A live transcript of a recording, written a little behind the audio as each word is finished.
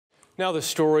Now the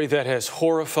story that has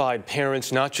horrified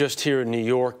parents not just here in New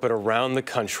York but around the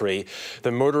country. The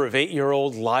murder of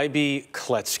 8-year-old Leiby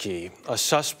Kletzky. A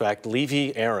suspect,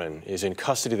 Levy Aaron, is in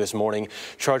custody this morning,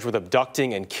 charged with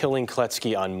abducting and killing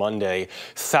Kletzky on Monday.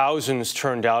 Thousands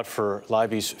turned out for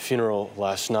Leiby's funeral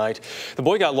last night. The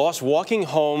boy got lost walking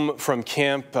home from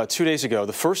camp 2 days ago,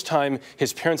 the first time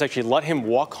his parents actually let him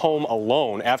walk home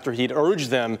alone after he'd urged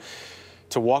them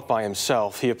to walk by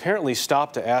himself. He apparently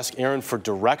stopped to ask Aaron for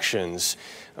directions.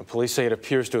 Police say it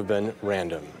appears to have been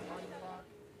random.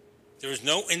 There is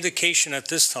no indication at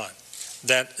this time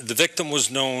that the victim was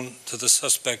known to the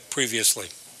suspect previously.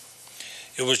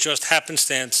 It was just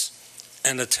happenstance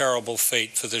and a terrible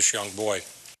fate for this young boy.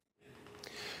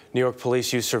 New York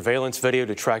police used surveillance video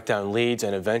to track down leads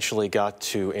and eventually got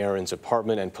to Aaron's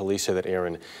apartment, and police say that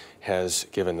Aaron has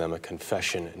given them a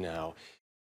confession now.